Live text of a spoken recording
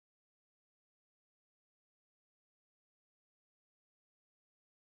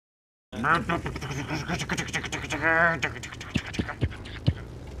How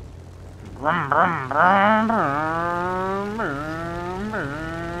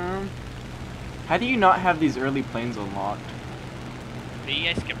do you not have these early planes unlocked? Me,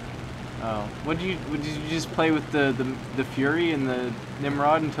 I skipped. Oh, did you just play with the Fury and the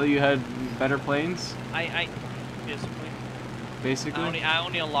Nimrod until you had better planes? I basically. I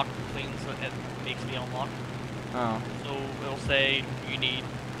only unlock the planes that it makes me unlock. Oh. So it'll say you need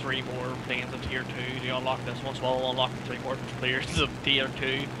 3 more planes of tier 2 to unlock this one, so I'll unlock 3 more players of tier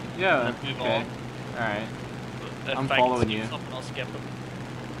 2. Yeah. And then move okay. on. Alright. If I'm I following can you. Something, I'll skip them.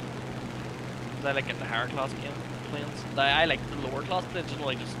 I like getting the higher class planes. I like the lower class planes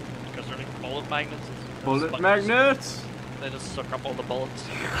generally just because they're like bullet magnets. Bullet magnets? They just suck up all the bullets.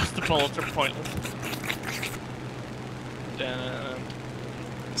 The bullets are pointless.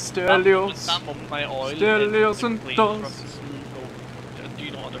 Stelios. That moment my oil Stelios and Dos. Do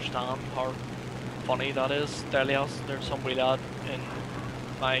you not understand how funny that is? Stelios, there's some wee lad in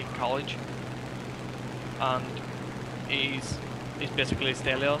my college, and he's basically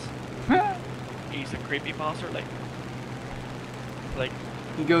Stelios. He's a creepy bastard, like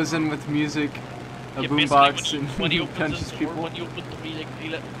he goes in with music, a yeah, boombox, and when he punches opens his people. door, when he opens the wheel,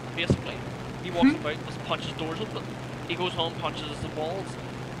 basically he walks about, just punches doors open. He goes home, punches the walls.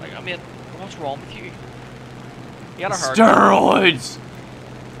 Like, I mean, what's wrong with you? He had a haircut. Steroids.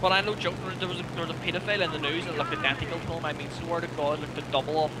 But I know joke. There was a paedophile in the news that looked identical to him. I mean, swear to God, looked a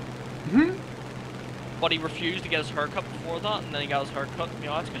double off. But he refused to get his haircut before that, and then he got his haircut. You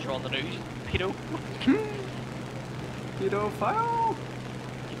know, that's because you're on the news. Pedo. Pedophile.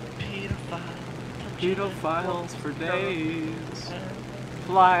 Pedophile. Pedophiles for days.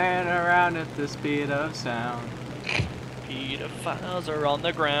 Flying around at the speed of sound. Pedophiles are on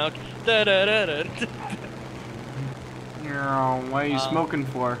the ground. Da da da da. What are you smoking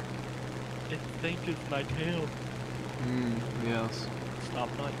for? I think it's my tail. Yes. Stop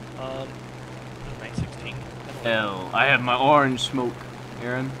now. 916. Hell, I have my orange smoke,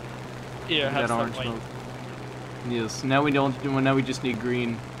 Aaron. Yeah, that orange smoke. Yes. Now we don't. Now we just need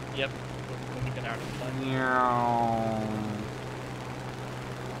green. Yep. I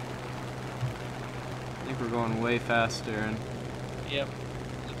think we're going way fast, Aaron. Yep.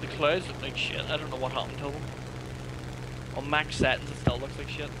 The clouds look like shit. I don't know what happened to them. On max settings, it still looks like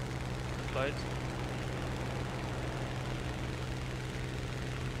shit. The clouds.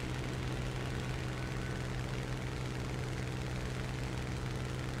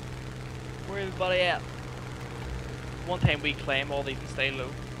 Where everybody at? One time we claim all these and stay low.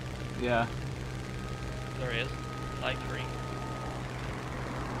 Yeah. There is. Like 3.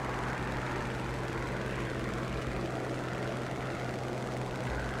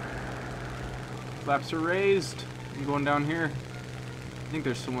 Flaps are raised. I'm going down here. I think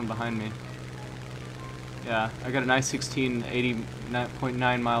there's someone behind me. Yeah, I got an I-16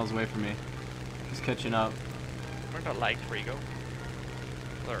 80.9 miles away from me. He's catching up. Where'd that like 3 go?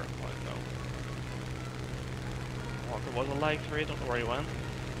 There. What? No. Oh, there was a like 3. I don't know where he went.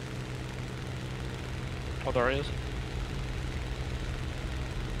 Oh, there he is.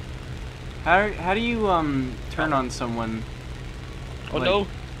 How do you turn on someone? Oh like, no!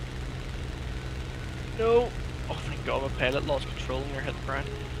 No! Oh thank God, my pilot lost control and you're hit the ground.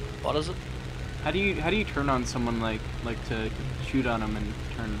 What is it? How do you turn on someone like to shoot on them and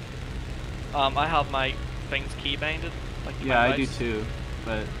turn? I have my things key binded. Like yeah, I do too,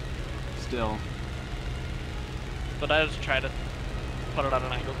 but still. But I just try to put it at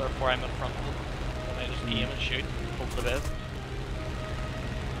an angle, therefore I'm in front of them. And I just aim and shoot. Hope for the best.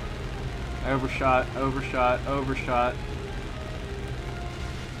 Overshot.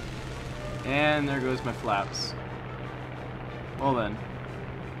 And there goes my flaps. Well then.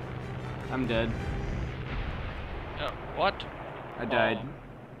 I'm dead. What? I died.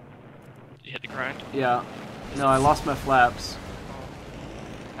 Did you hit the ground? Yeah. No, I lost my flaps.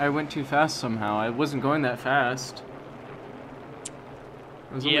 I went too fast somehow. I wasn't going that fast.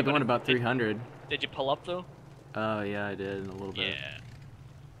 I was only going about 300. Did you pull up though? Oh yeah, I did a little bit. Yeah.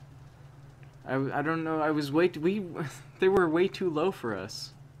 I don't know. I was they were way too low for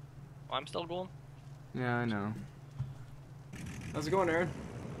us. Well, I'm still going. Yeah, I know. How's it going, Aaron?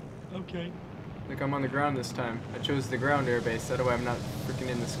 Okay. I think I'm on the ground this time. I chose the ground airbase. That way I'm not freaking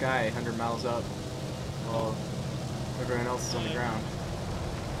in the sky 100 miles up while everyone else is on the ground.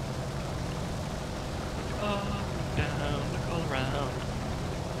 Up, down, look all around.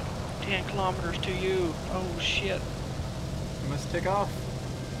 10 kilometers to you. Oh shit. I must take off.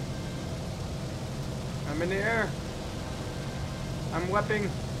 I'm in the air. I'm wepping.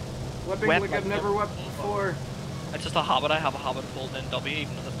 Wepping like I've never wept before. It's just a habit. I have a habit of holding in W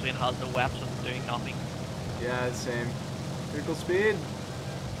even if the plane has no weapons and doing nothing. Yeah, same. Critical speed.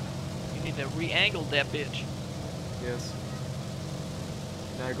 You need to re-angle that bitch. Yes.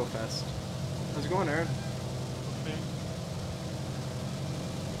 Now I go fast. How's it going, Aaron? Okay.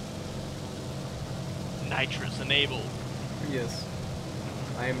 Nitrous enabled. Yes.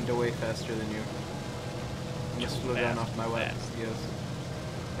 I am way faster than you. I'm gonna slow down off my web. Fast. Yes.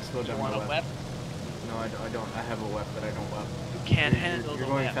 I slow down You want my a web. web? No, I don't. I have a web, but I don't web. You can't handle You're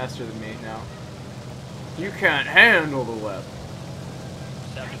the going web. faster than me now. You can't handle the web.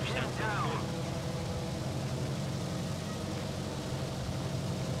 70%.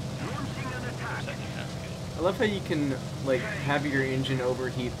 I love how you can like have your engine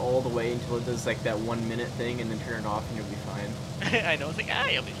overheat all the way until it does like that 1 minute thing, and then turn it off, and you'll be fine. I know, it's like,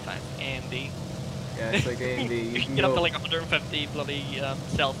 you'll be fine. AMD. Yeah, it's like AMD. You can get up to like 150 bloody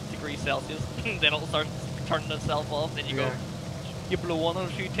degrees Celsius, then it'll start turning itself off, then you go, you blow one on a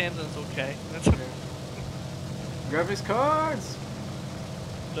few times and it's okay. Graphics cards!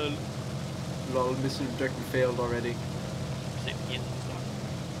 Lol. Lol, Mr.FluckDuck failed already. It's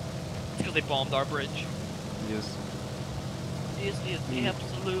because they bombed our bridge. Yes. This is the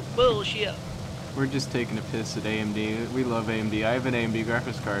absolute bullshit. We're just taking a piss at AMD. We love AMD. I have an AMD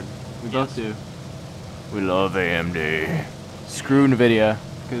graphics card. We both do. We love AMD. Screw NVIDIA,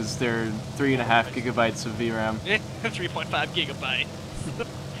 because they're 3.5 gigabytes of VRAM. 3.5 gigabytes.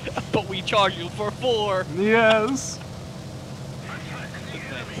 But we charge you for 4. Yes!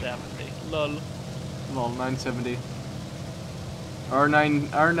 970. Lol. Lol, 970. Our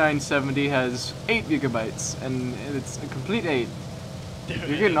 970 has 8 gigabytes, and it's a complete 8.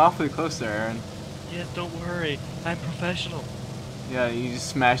 You're getting awfully close there, Aaron. Yes, don't worry. I'm professional. Yeah, you just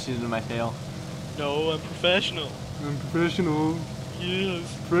smashed it into my tail. No, I'm professional. I'm professional. Yes.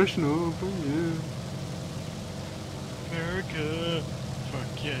 Professional, oh yeah. America.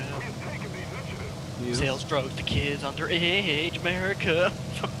 Fuck yeah. Yes. Sales drugs to kids underage. America.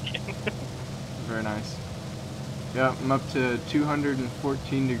 Fuck yeah. Very nice. Yeah, I'm up to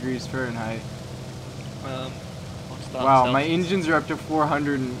 214 degrees Fahrenheit. What's that? Wow, my Celsius? engines are up to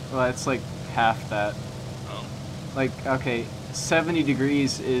 400 and, well, that's like half that. Oh. Like, okay, 70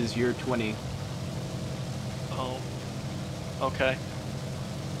 degrees is your 20. Oh. Okay.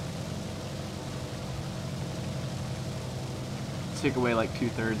 Take away like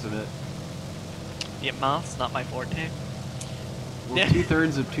 2/3 of it. Yeah, math's not my forte. Well,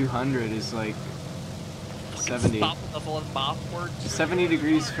 2/3 of 200 is like 70. Stop with all the math words. 70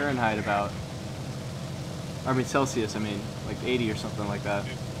 degrees Fahrenheit about. I mean Celsius, I mean, like 80 or something like that.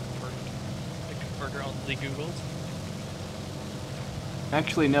 The converter on the Googles.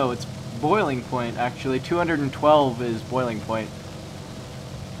 Actually, no, it's boiling point, actually. 212 is boiling point.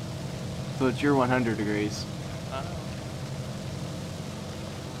 So it's your 100 degrees.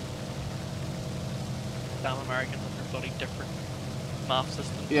 Damn Americans and their bloody different math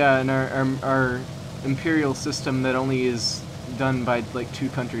systems. Yeah, and our imperial system that only is done by like 2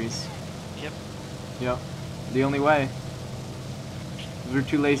 countries. Yep. Yep. The only way. We're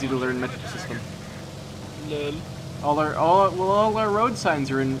too lazy to learn metric system. Lol. All our road signs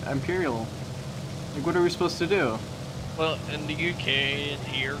are in imperial. Like, what are we supposed to do? Well, in the UK and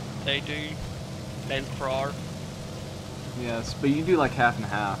here, they do miles per hour. Yes, but you do like half and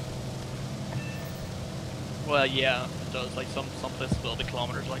half. Well, yeah, it does. Like some places will be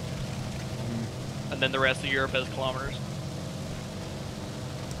kilometers, like, and then the rest of Europe is kilometers.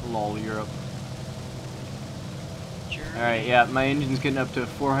 Lol, Europe. Germany. Alright, yeah, my engine's getting up to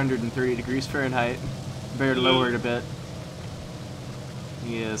 430 degrees Fahrenheit. Better lower it a bit.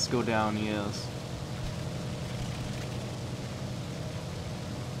 Yes, go down, yes.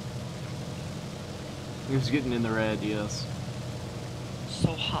 It's getting in the red, yes.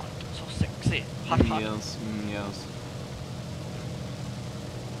 So hot, so sexy, hot, hot. Yes, yes.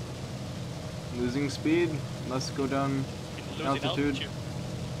 Losing speed? Let's go down Losing altitude.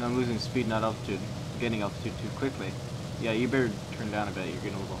 No, I'm losing speed, not altitude. I'm getting altitude too quickly. Yeah, you better turn down a bit. You're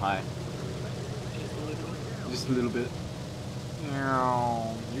getting a little high. Just a little. Just a little bit.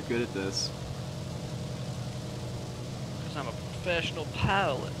 You're good at this. Because I'm a professional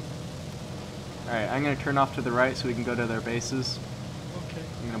pilot. Alright, I'm gonna turn off to the right so we can go to their bases. Okay.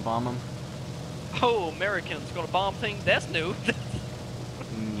 I'm gonna bomb them. Oh, Americans gonna bomb things? That's new.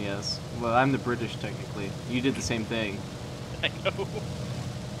 Yes. Well, I'm the British, technically. You did the same thing. I know.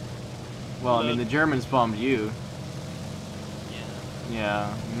 Well, I mean, the Germans bombed you.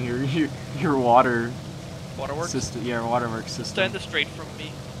 Yeah. Yeah. Your water Waterworks? system. Yeah, waterworks It's system. down the street from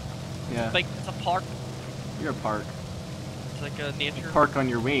me. Yeah. It's like, it's a park. You're a park. It's like a nature Park on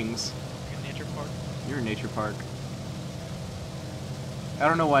your wings. Like a nature park. You're a nature park. I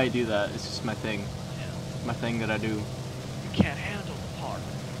don't know why I do that. It's just my thing. Yeah. My thing that I do. You can't handle the part.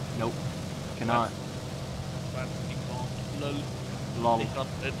 Nope. Cannot. That's being bombed. Lol.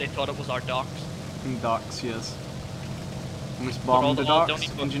 They thought it was our docks. Docks, yes. Almost But bombed the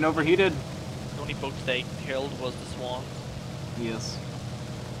docks. Engine overheated. The only boats they killed was the Swan. Yes.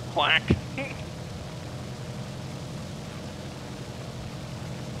 Quack.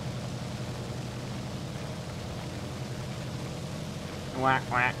 Whack,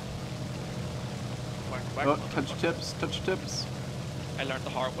 whack. Quack, quack. Oh, touch tips, touch tips. I learned the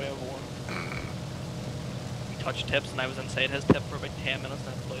hard way over one. We touched tips and I was inside his tip for about 10 minutes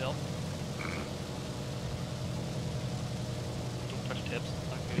and it blew up. Don't touch tips,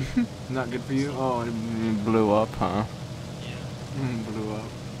 not good. Not good for you? Oh, it blew up, huh? Yeah. Blew up.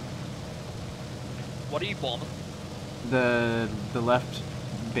 What are you bombing? The left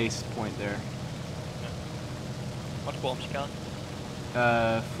base point there. What bombs you got?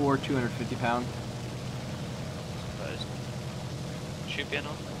 4 250-pound. Surprised. Should be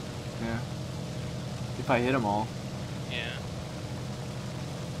enough. Yeah. If I hit them all. Yeah.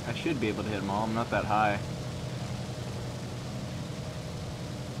 I should be able to hit them all. I'm not that high.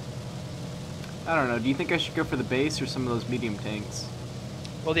 I don't know. Do you think I should go for the base or some of those medium tanks?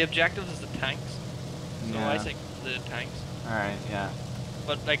 Well, the objective is the tanks. So Yeah. I think the tanks. Alright, yeah.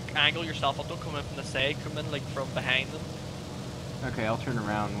 But like angle yourself up, don't come in from the side, come in like from behind them. Okay, I'll turn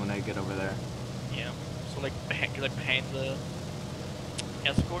around when I get over there. Yeah. So like behind the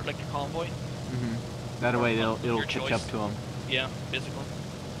escort, like the convoy. That way it'll Your catch choice. up to them. Yeah, basically.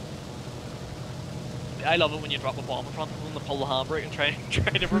 I love it when you drop a bomb in front of them and they pull the handbrake and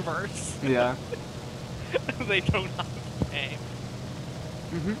try to reverse. Yeah. They don't have time.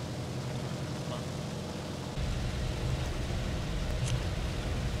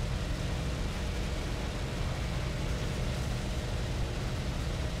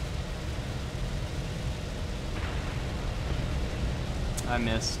 I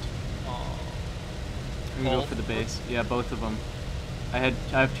missed. Aw. I'm gonna go Both? for the base. Yeah, both of them. I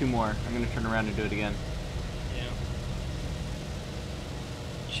have 2 more. I'm gonna turn around and do it again. Yeah.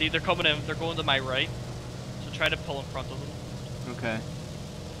 See, they're coming in. They're going to my right. So try to pull in front of them. Okay.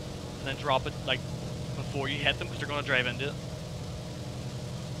 And then drop it, like, before you hit them, because they're going to drive into it.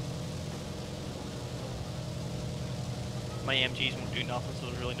 My MGs won't do nothing, so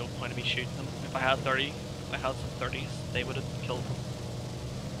there's really no point in me shooting them. If I had some 30s, they would have killed them.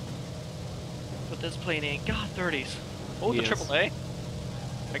 But this plane ain't got 30s. Oh, the Yes. AAA.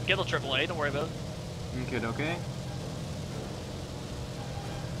 I can get a AAA, don't worry about it. Good, okay.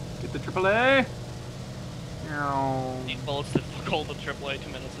 Get the AAA! These bullets did fuck all the AAA 2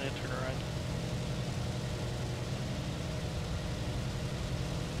 minutes and then turn around.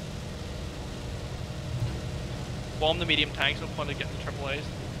 Bomb the medium tanks, no point in getting the AAAs.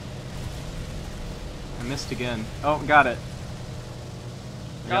 I missed again. Oh, got it.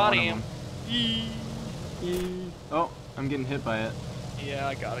 I Got one of him. Yee. them. Yee. Oh, I'm getting hit by it. Yeah,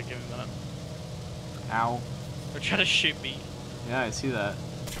 I gotta give him a minute. Ow. They're trying to shoot me. Yeah, I see that.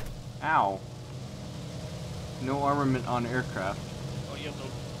 Ow. No armament on aircraft. Oh, you have no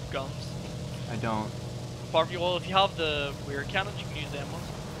guns. I don't. Apart from, well, if you have the rear cannons, you can use them ones.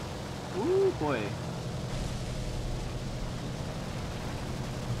 Ooh, boy.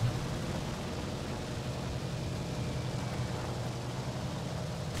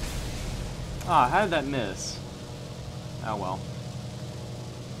 Ah, how did that miss? Oh well.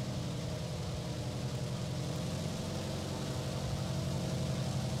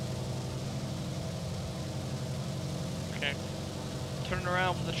 Okay. Turning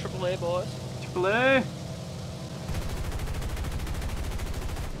around with the AAA boys. AAA!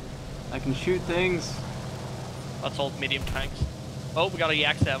 I can shoot things. That's all medium tanks. Oh, we got a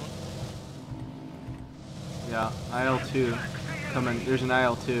Yak-7. Yeah, IL-2 coming. There's an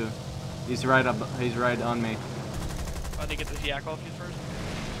IL-2. He's right up. He's right on me. I need to get this Yak off you first.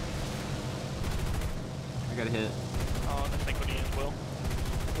 I got hit. Oh, and I think we as well.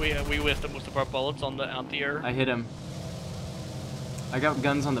 We wasted most of our bullets on the anti-air. I hit him. I got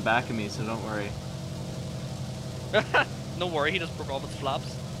guns on the back of me, so don't worry. No worry, he just broke off his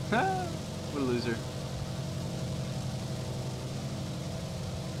flaps. What a loser.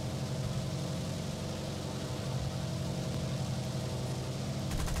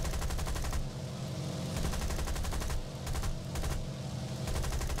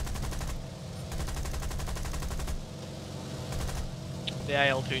 The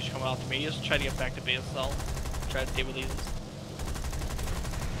IL-2's coming after me. Just try to get back to base, though. Try to deal with these.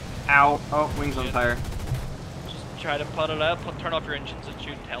 Ow! Oh, wings on Shit. fire. Just try to put it out. Turn off your engines and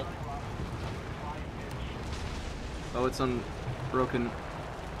shoot help. Oh, it's unbroken.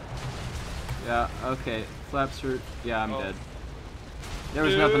 Yeah, okay. Flaps are... Yeah, I'm Oh. dead. There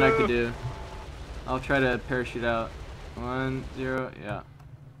was nothing I could do. I'll try to parachute out. 1, 0, yeah.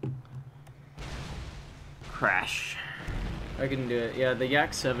 Crash. I can do it. Yeah, the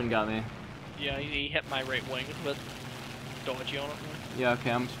Yak 7 got me. Yeah, he hit my right wing with dodgy on it. Yeah,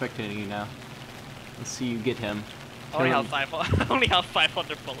 okay, I'm spectating you now. Let's see you get him. I only have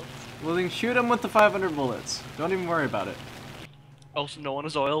 500 bullets. Well, then shoot him with the 500 bullets. Don't even worry about it. Also known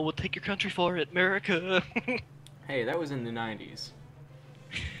as oil will take your country for it, America. Hey, that was in the 90s.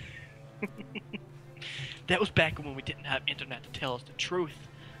 That was back when we didn't have internet to tell us the truth.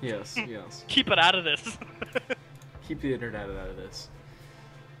 Yes, yes. Keep it out of this. Keep the internet out of this.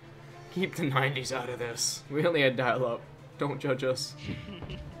 Keep the 90s out of this. We only had dial-up. Don't judge us.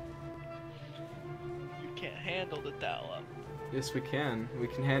 You can't handle the dial-up. Yes, we can. We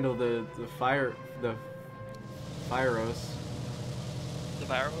can handle the firos. The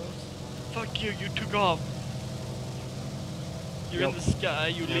virus? Fuck you, you took off. You're in the sky,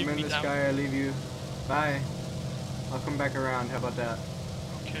 you leave me I'm in the down. sky, I leave you. Bye. I'll come back around, how about that?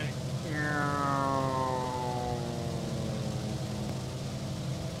 Okay.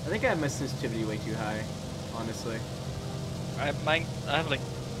 I think I have my sensitivity way too high, honestly. I have like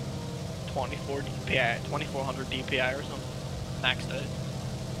 24 DPI, 2400 DPI or something. Maxed out.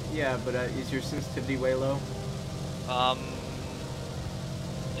 Yeah, but is your sensitivity way low?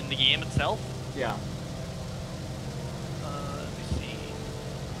 In the game itself? Yeah. Let me see.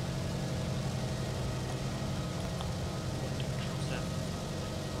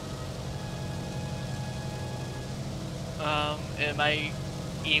 And my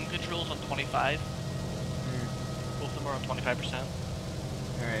aim controls on 25. Both of them are on 25%.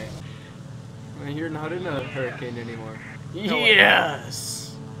 Alright. Well, you're not in a hurricane anymore. No,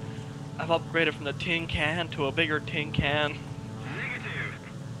 Yes! I've upgraded from the tin can to a bigger tin can. Negative.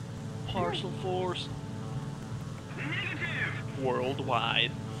 Parcel force. Negative.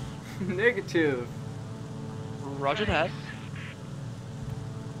 Worldwide. Negative. Roger that.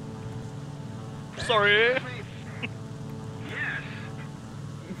 Sorry. Yes.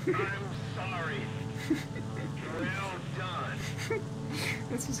 I'm sorry. Well done.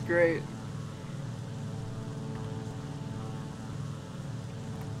 This is great.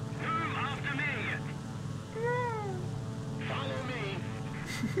 After me. Follow me.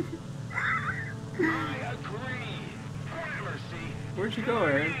 I agree. Gramercy. Where'd you go,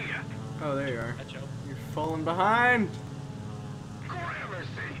 Aaron? Oh, there you are. Catch up. You're falling behind. Gramercy.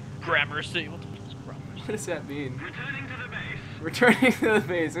 Gramercy. What the fuck is gramercy? What does that mean? Returning to the base. Returning to the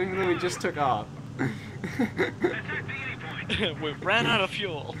base, even though we just took off. Attack the A point. We ran out of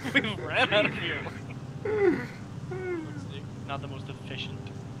fuel. We ran out of fuel. Not the most efficient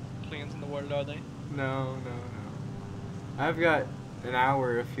planes in the world, are they? No. I've got an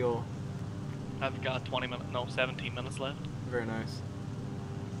hour of fuel. I've got 17 minutes left. Very nice.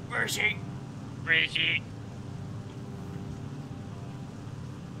 Mercy! Mercy!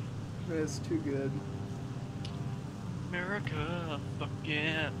 That's too good. America, fuck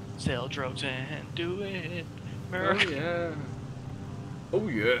yeah. Sell drugs and do it. Oh America. yeah. Oh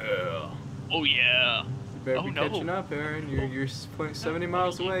yeah. Oh yeah. You better Oh, be no. catching up, Aaron. You're 70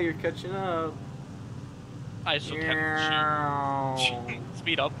 miles away. You're catching up. I still kept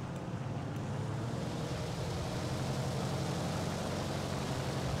speed up.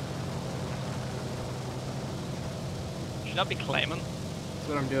 Should I be climbing? That's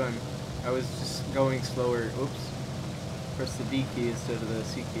what I'm doing. I was just going slower. Oops. Press the D key instead of the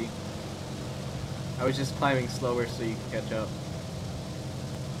C key. I was just climbing slower so you can catch up.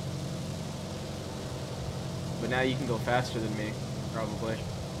 But now you can go faster than me, probably.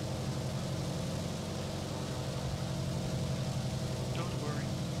 Don't worry.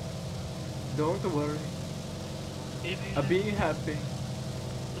 Don't worry. I'll be happy.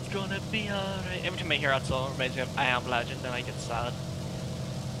 It's gonna be alright. Every time I hear that song, it reminds me of I Am Legend, and I get sad.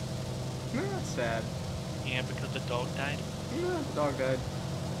 No, that's sad. Yeah, because the dog died. No, the dog died.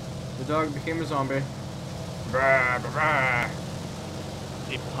 The dog became a zombie. Brah, brah, brah.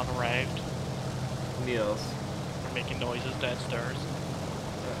 People have arrived. Niels. They're making noises downstairs.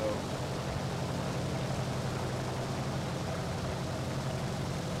 Uh-oh.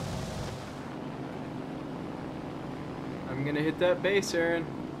 I'm gonna hit that base, Aaron.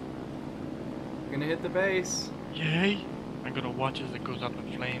 I'm gonna hit the base. Yay! I'm gonna watch as it goes up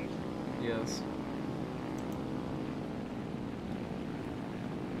in flames. Yes.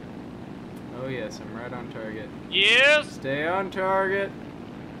 Oh yes, I'm right on target. Yes! Stay on target.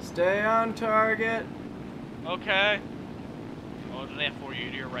 Stay on target. Okay. Oh, there's an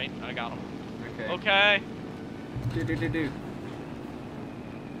F4U to your right. I got him. Okay. Okay. Do.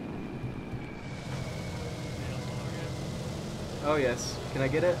 Oh yes. Can I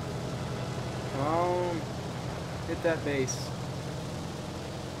get it? Come on. Hit that base.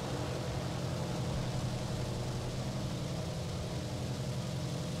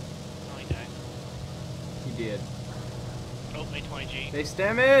 Oh, he died. He did. Oh, A20G. Base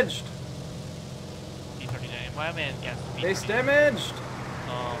damaged! B39. Why am I in gas? Base damaged!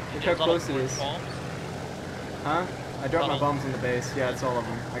 Look Look how close it is. Bombs. Huh? I dropped my Tunnel. bombs in the base. Yeah, it's all of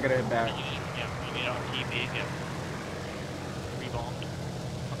them. I gotta head back. Yeah, you need our TP, yeah. Rebombed.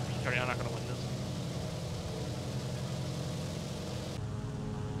 B39 not gonna win this.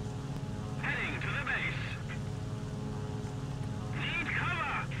 Heading to the base. Need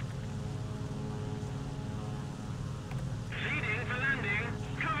cover. Leading for landing.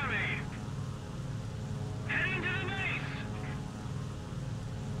 Cover me. Heading to the base.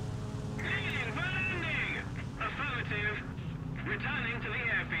 Leading for landing. Affirmative. Returning to the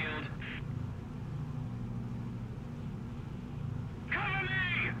airfield. Cover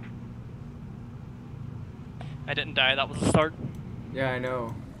me. I didn't die, that was the start. Yeah, I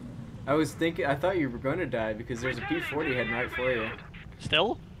know. I thought you were gonna die because there's a P-40 heading right for you.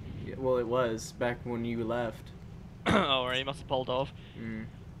 Still? Yeah, well, it was back when you left. Oh, right, he must have pulled off. Mm.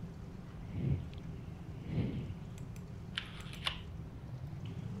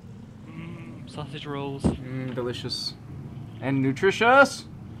 Sausage rolls. Delicious. And nutritious!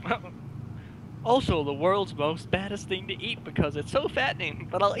 Also, the world's most baddest thing to eat because it's so fattening,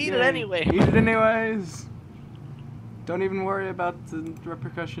 but I'll eat it Yay. anyway. Eat it anyways! Don't even worry about the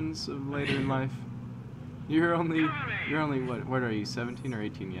repercussions of later in life. You're only what are you, 17 or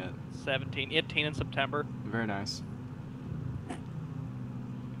 18 yet? 17, 18 in September. Very nice.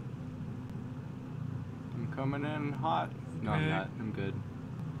 I'm coming in hot. No, I'm not. I'm good.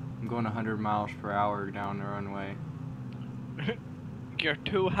 I'm going 100 miles per hour down the runway. You're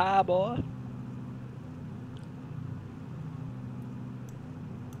too high, boy.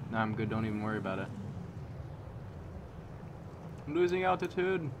 No, I'm good. Don't even worry about it. I'm losing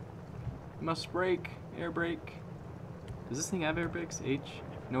altitude. Must brake. Air brake. Does this thing have air brakes? H?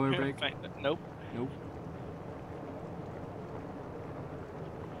 No air brake? Nope. Nope.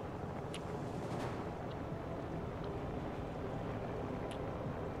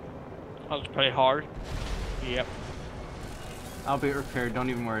 That was pretty hard. Yep. I'll be repaired. Don't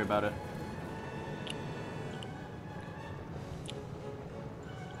even worry about it.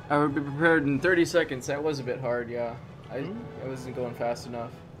 I would be prepared in 30 seconds. That was a bit hard, yeah. I wasn't going fast enough.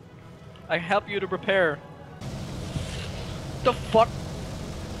 I help you to prepare. The fuck?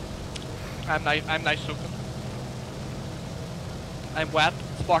 I'm nice soaking. I'm wet.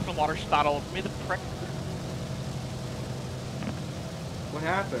 Sparkling water spat all over me. The prick. What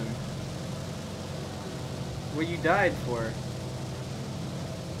happened? What you died for?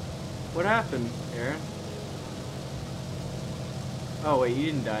 What happened, Aaron? Oh wait, you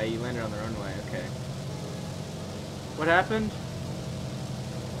didn't die. You landed on the runway. Okay. What happened?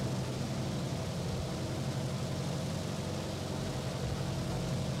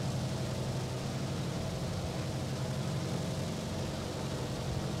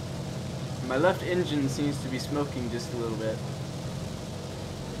 My left engine seems to be smoking just a little bit.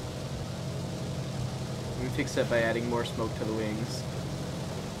 Let me fix that by adding more smoke to the wings.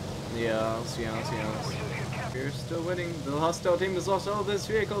 Yes. We're still winning. The hostile team has lost all these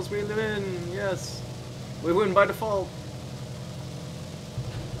vehicles we live in. Yes. We win by default.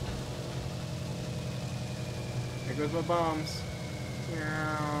 There goes my bombs.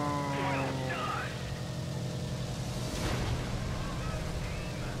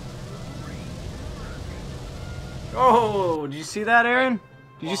 Oh, did you see that, Aaron?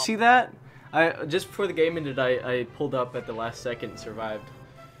 Did you see that? Just before the game ended, I pulled up at the last second and survived.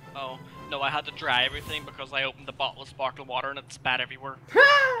 Oh, no, I had to dry everything because I opened the bottle of sparkling water and it spat everywhere.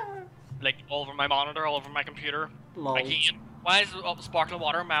 Like, all over my monitor, all over my computer. Lol. I can't. Why is sparkling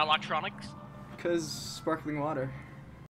water in my electronics? Because sparkling water.